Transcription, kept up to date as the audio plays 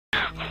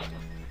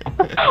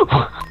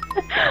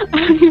I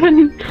don't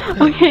even...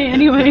 Okay,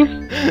 anyways.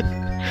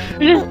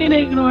 We're just gonna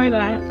ignore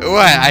that.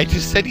 What? I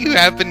just said you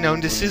have been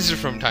known to scissor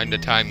from time to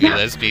time, you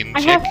lesbian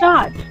chick. I have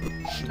not.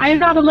 I am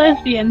not a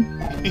lesbian.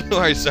 You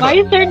are so... Why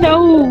is there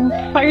no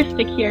fire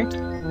stick here?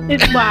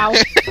 Wow.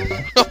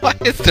 Why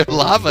is there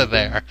lava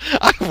there?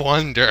 I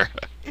wonder.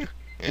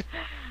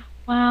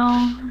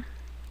 Wow.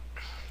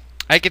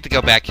 I get to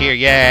go back here,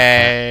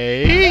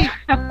 yay!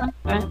 Have fun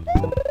with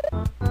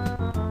that.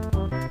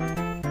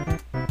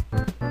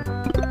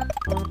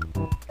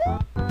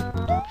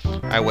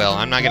 I will.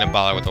 I'm not gonna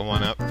bother with a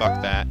 1-up.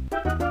 Fuck that.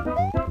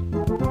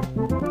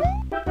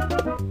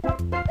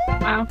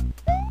 Wow.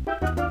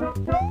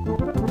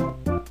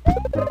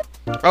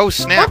 Oh,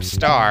 snap,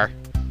 star.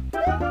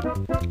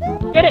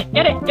 Get it,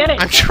 get it, get it!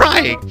 I'm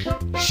trying!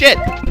 Shit!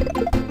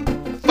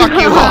 Fuck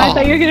you all! I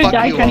thought you were gonna Fuck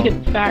die you trying to all.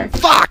 get the star.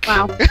 Fuck!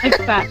 Wow, it's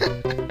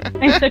that.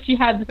 I thought you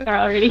had the star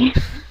already.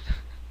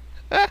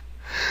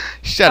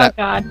 Shut Oh up.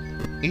 god.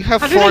 You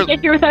have How did I 4... get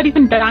here without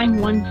even dying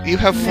once? You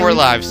have 4 Never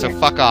lives, so here.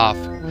 fuck off.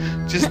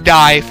 Just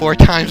die 4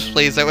 times,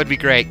 please. That would be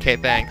great. Okay,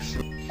 thanks.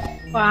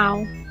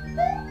 Wow.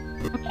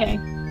 Okay.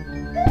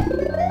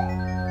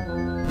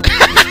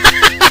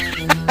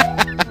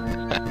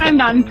 I'm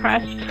not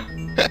impressed.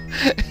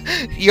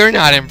 You're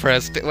not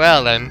impressed.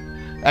 Well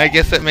then, I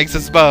guess that makes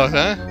us both,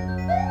 huh?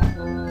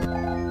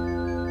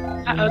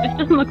 Uh-oh, this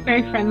doesn't look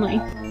very friendly.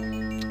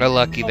 We're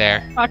lucky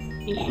there. Fuck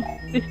me.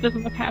 This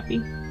doesn't look happy.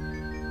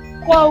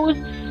 Whoa.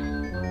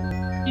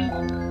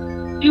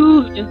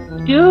 Dude.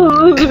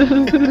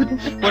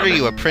 What are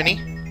you, a prinny?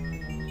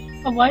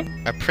 A what?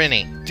 A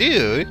prinny.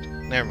 Dude?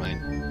 Never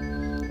mind.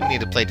 You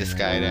need to play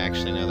Disguise to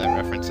actually know that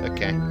reference.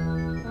 Okay.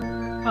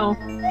 Oh.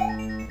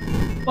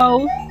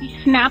 Whoa.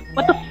 You snap.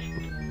 What the f-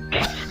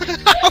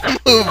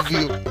 Move,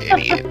 you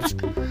idiots.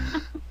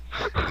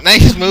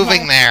 Nice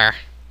moving there.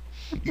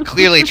 You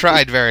clearly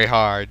tried very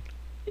hard.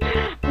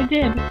 I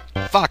did.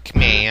 Fuck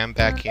me, I'm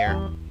back here.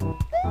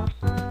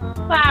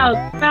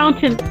 Clouds,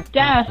 mountains,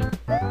 death.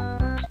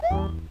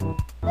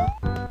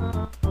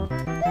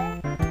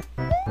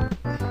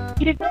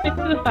 He didn't commit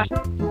suicide.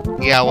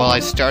 Yeah, well, I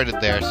started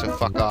there, so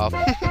fuck off.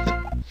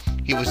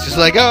 He was just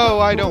like, oh,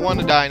 I don't want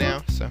to die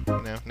now. So,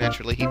 you know,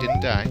 naturally he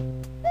didn't die.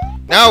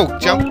 No!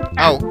 Jump!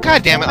 Oh,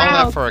 god damn it, all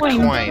Wow, that for a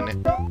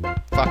coin.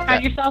 Fuck Proud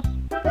that. yourself?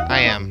 I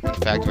am, in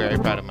fact, very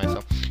proud of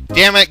myself.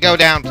 Damn it, go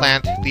down,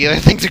 plant. The other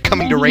things are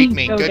coming to rape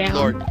me. Go Good down.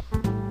 lord.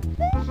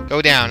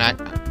 Go down.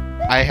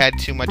 I had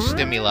too much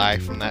stimuli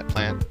from that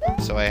plant,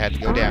 so I had to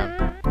go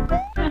down.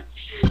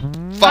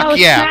 Fuck Oh,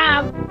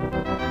 yeah!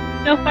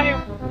 snap. No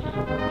fireworks.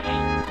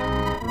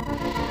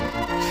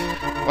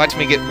 Watch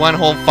me get one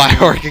whole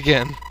firework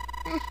again.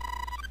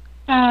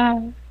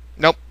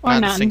 Nope, Or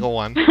not none. a single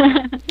one.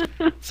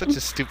 Such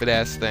a stupid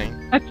ass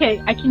thing.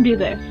 Okay, I can do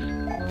this.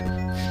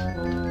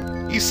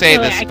 You say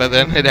Really, this, but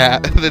then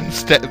then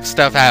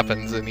stuff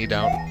happens and you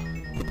don't.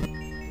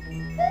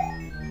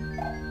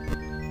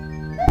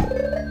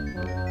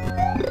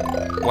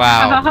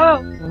 Wow.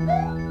 Oh,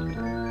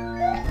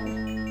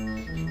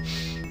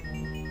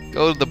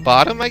 Go to the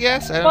bottom, I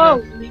guess? I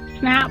whoa, don't know.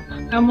 snap.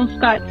 I almost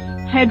got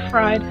head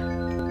fried.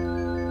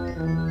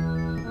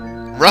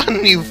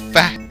 Run,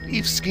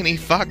 you skinny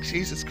fuck.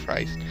 Jesus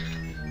Christ.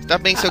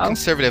 Stop being so Uh-oh.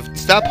 conservative.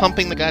 Stop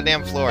humping the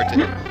goddamn floor.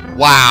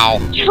 Wow.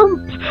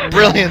 Jump!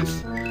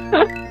 Brilliance.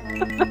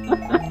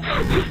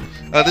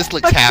 Oh, this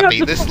looks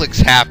happy. This looks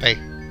happy.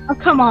 Oh,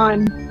 come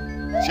on.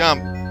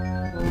 Jump.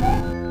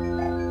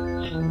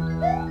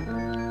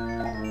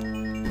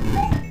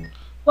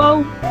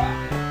 Whoa.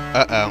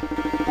 Uh-oh.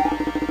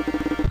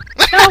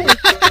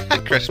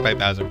 No! Crushed by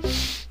Bowser.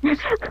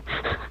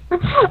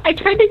 I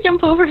tried to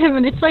jump over him,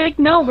 and it's like,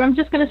 no, I'm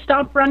just gonna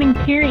stop running,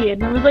 period.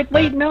 And I was like,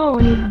 wait, no,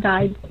 and he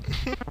died.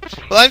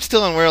 Well, I'm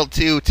still in World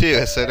 2,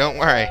 too, so don't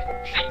worry.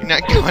 You're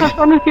not going... Have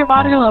fun with your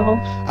water level.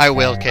 I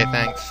will, okay,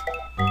 thanks.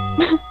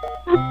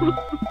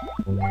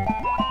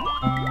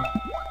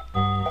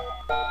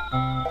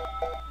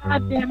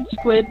 Goddamn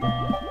squid.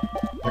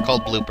 They're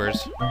called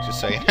bloopers, just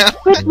so you know.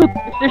 Squid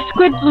bloopers. They're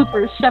squid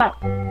bloopers. Shut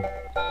up.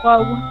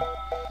 Whoa.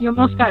 You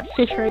almost got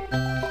fish right.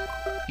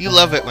 You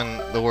love it when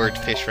the word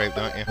fish rape,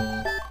 don't you?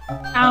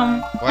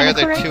 Why are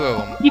there tentacle two rape?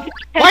 of them? You can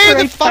Why tentacle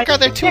the rape fuck by are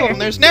there two of them?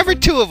 There's never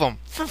two of them!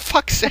 For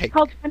fuck's sake! It's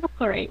called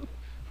tentacle rape.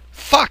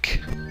 Fuck!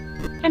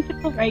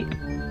 Tentacle rape.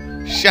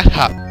 Shut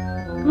up.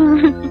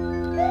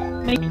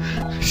 Make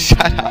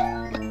Shut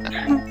up.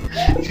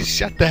 Just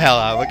shut the hell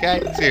up,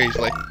 okay?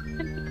 Seriously.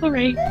 tentacle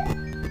rape.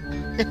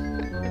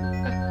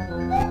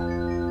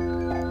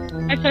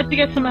 I tried to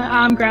get some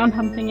ground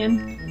humping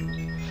in.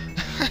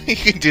 You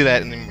can do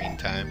that in the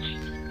meantime.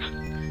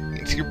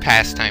 It's your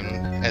pastime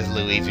as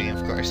Luigi,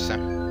 of course, so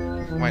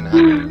why not?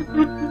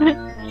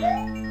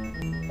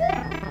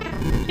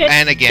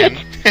 And again.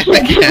 And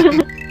again.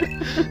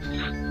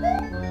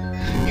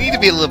 You need to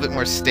be a little bit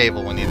more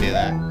stable when you do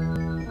that.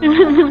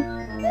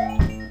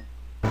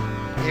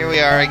 Here we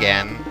are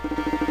again.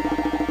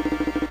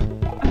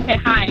 Okay,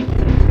 hi.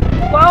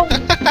 Whoa!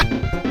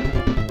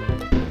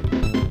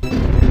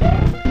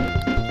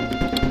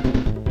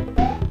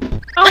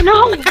 Oh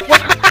No!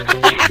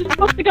 You're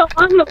supposed to go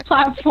on the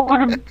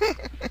platform.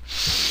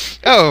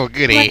 Oh,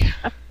 goody.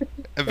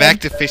 Back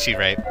to fishy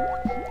rape.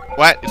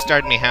 What? It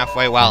started me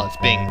halfway while it's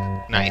being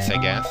nice, I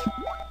guess.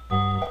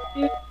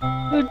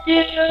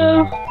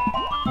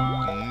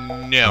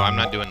 No, I'm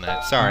not doing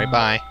that. Sorry,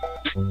 bye.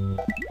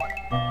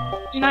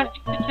 You're not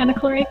into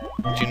tentacle rape?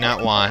 Do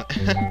not want.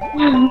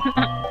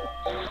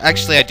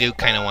 Actually, I do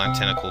kind of want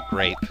tentacle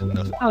grape.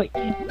 Oh,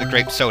 yeah. The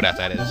grape soda,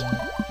 that is.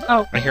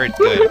 Oh. I hear it's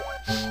good.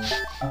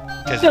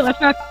 No,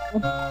 that's not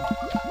cool.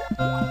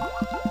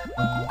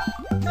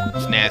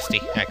 It's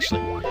nasty,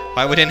 actually.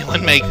 Why would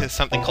anyone make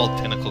something called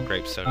tentacle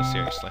grape soda,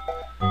 seriously?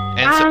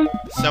 And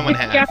someone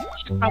has.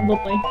 Japanese,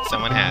 probably.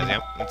 Someone has,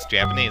 yep. It's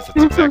Japanese,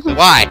 that's exactly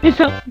why! It's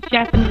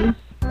Japanese.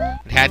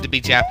 It had to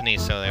be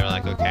Japanese, so they were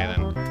like, okay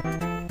then.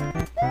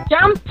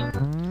 Jump!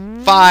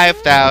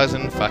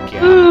 5,000, fuck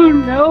yeah. Ooh,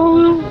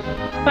 no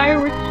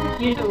fireworks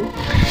for you.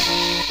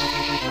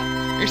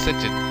 You're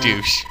such a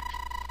douche.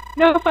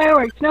 No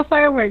fireworks, no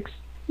fireworks.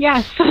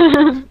 Yes.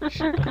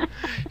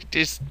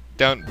 Just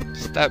don't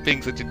stop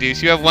being such a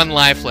douche. You have one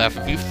life left.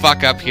 If you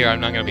fuck up here, I'm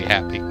not gonna be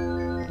happy.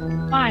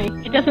 Why?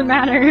 It doesn't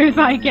matter if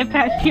I get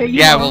past here.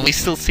 Yeah, well, we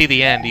still see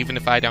the end, even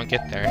if I don't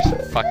get there, so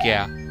fuck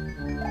yeah.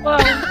 Well,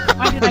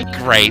 why did I...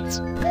 Great.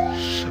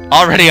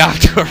 Already off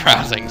to a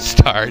rousing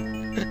start.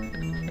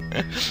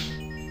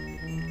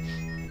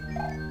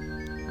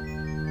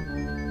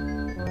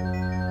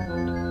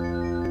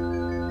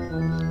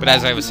 But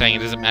as I was saying, it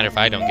doesn't matter if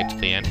I don't get to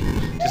the end,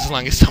 just as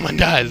long as someone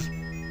does.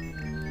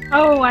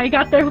 Oh, I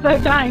got there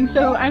without dying,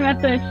 so I'm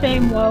at the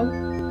same low.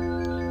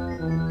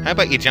 How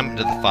about you jump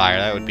into the fire?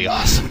 That would be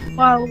awesome.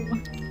 Well,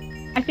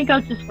 I think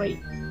I'll just wait.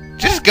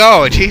 Just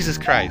go! Jesus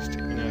Christ.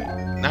 You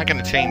know, not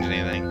gonna change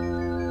anything.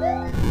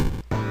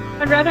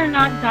 I'd rather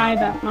not die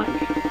that much.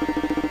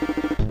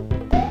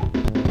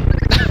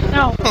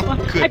 No. Oh,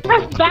 I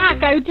pressed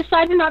back. I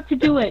decided not to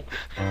do it.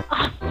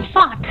 Oh,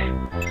 fuck.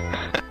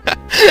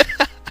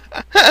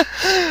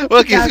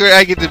 Look, it's where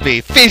I get to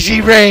be.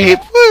 Fishy rape!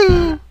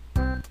 Woo!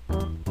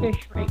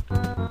 Fish rape.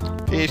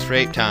 Fish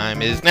rape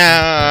time is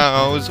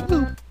now!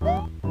 Woo!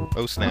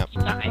 Oh snap.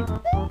 Die.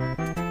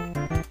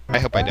 I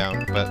hope I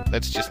don't, but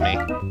that's just me.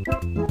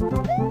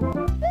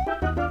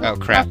 Oh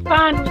crap. Have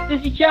fun with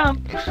this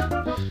jump.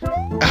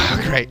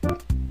 Oh great.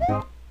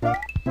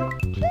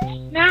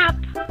 Snap!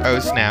 Oh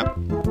snap.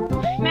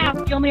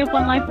 Snap! You only have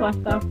one life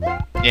left, though.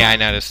 Yeah, I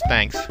noticed.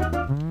 Thanks.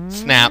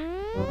 Snap.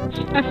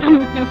 Have fun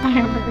with no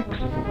fireworks.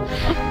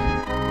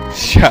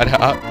 Shut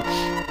up.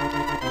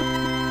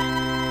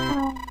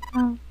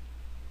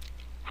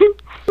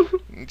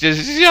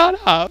 Just shut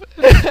up.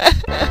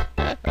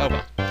 Oh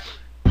well.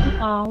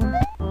 Oh.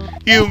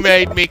 You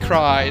made me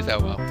cry. Oh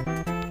well.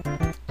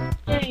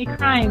 Yay,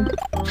 crying.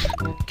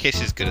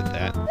 Kish is good at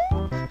that.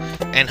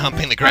 And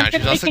humping the ground.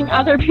 She's also making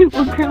other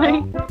people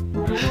cry.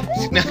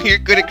 No, you're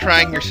good at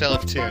crying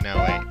yourself too. No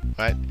way.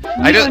 What?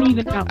 I don't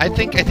even know. I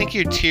think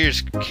your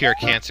tears cure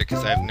cancer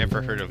because I've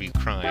never heard of you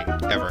crying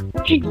ever.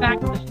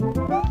 Exactly.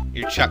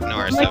 You're Chuck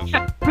Norris. Like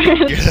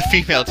You're the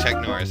female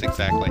Chuck Norris.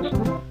 Exactly.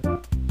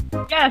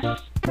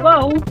 Yes.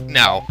 Whoa.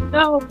 No.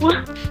 No.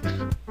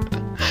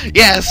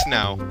 Yes.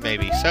 No.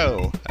 Maybe.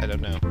 So. I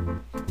don't know.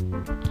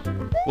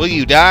 Will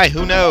you die?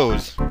 Who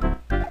knows?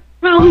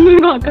 Well,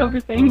 moonwalk over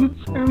things.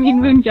 Or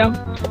moon jump.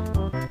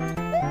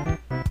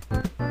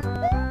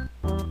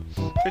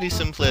 Pretty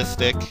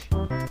simplistic.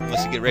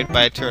 Unless you get raped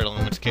by a turtle,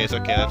 in which case,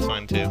 okay, that's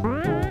fine too.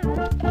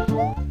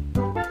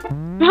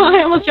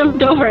 I almost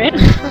jumped over it.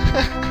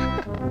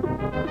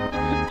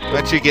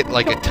 Bet you get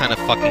like a ton of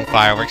fucking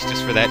fireworks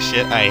just for that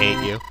shit. I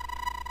hate you.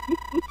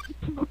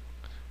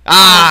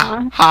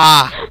 Ah!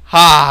 Ha!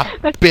 Ha!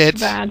 That's bitch!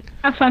 bad.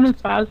 Have fun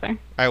with Bowser.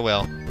 I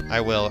will.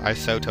 I will. I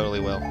so totally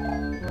will.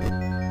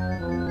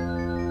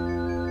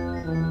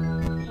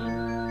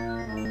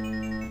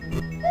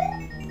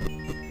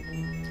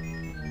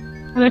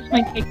 Oh, this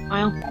might take a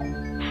while.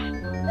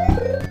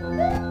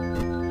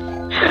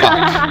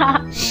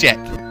 Fuck. Shit.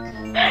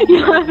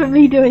 You laugh at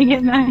me doing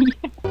it now.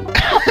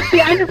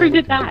 See, I never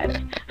did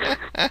that.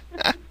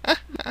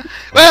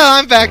 Well,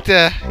 I'm back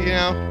to, you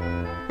know,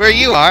 where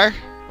you are.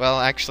 Well,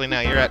 actually,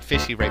 no, you're at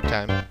fishy rape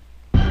time.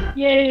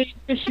 Yay,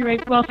 fishy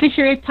rape. Well,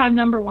 fishy rape time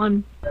number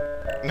 1.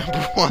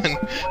 Number 1.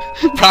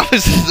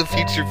 Prophecies of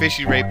future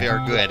fishy rape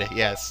are good,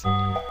 yes.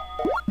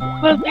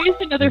 Well, there's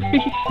another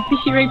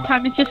fishy rape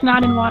time. It's just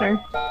not in water.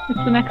 It's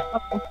the next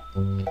level.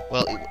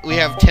 Well, we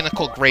have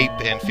tentacle grape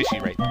and fishy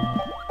rape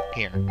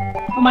here.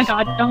 Oh my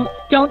god,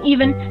 don't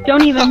even. Oh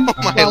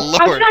my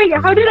lord.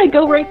 How did I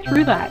go right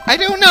through that? I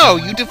don't know,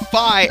 you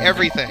defy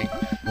everything.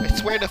 I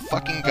swear to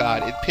fucking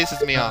god, it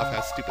pisses me off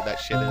how stupid that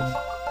shit is.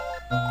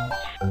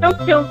 Don't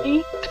kill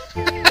me.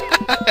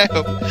 I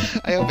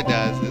hope it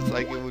does. It's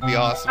like, it would be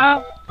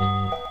awesome.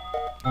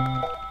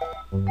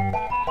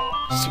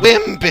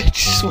 Swim,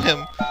 bitch,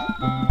 swim.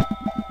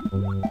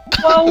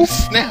 Whoa. Oh,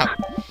 snap.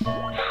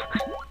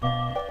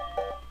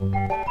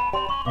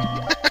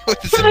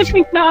 I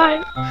think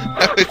not.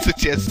 I would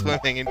suggest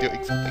swimming and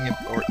doing something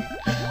important.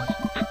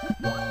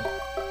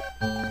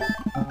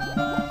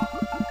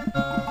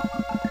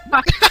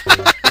 Fuck.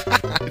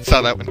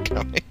 saw that one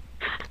coming.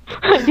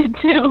 I did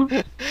too.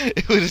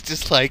 It was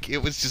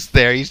just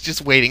there. He's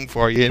just waiting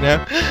for you, you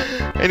know?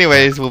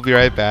 Anyways, we'll be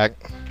right back.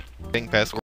 Being past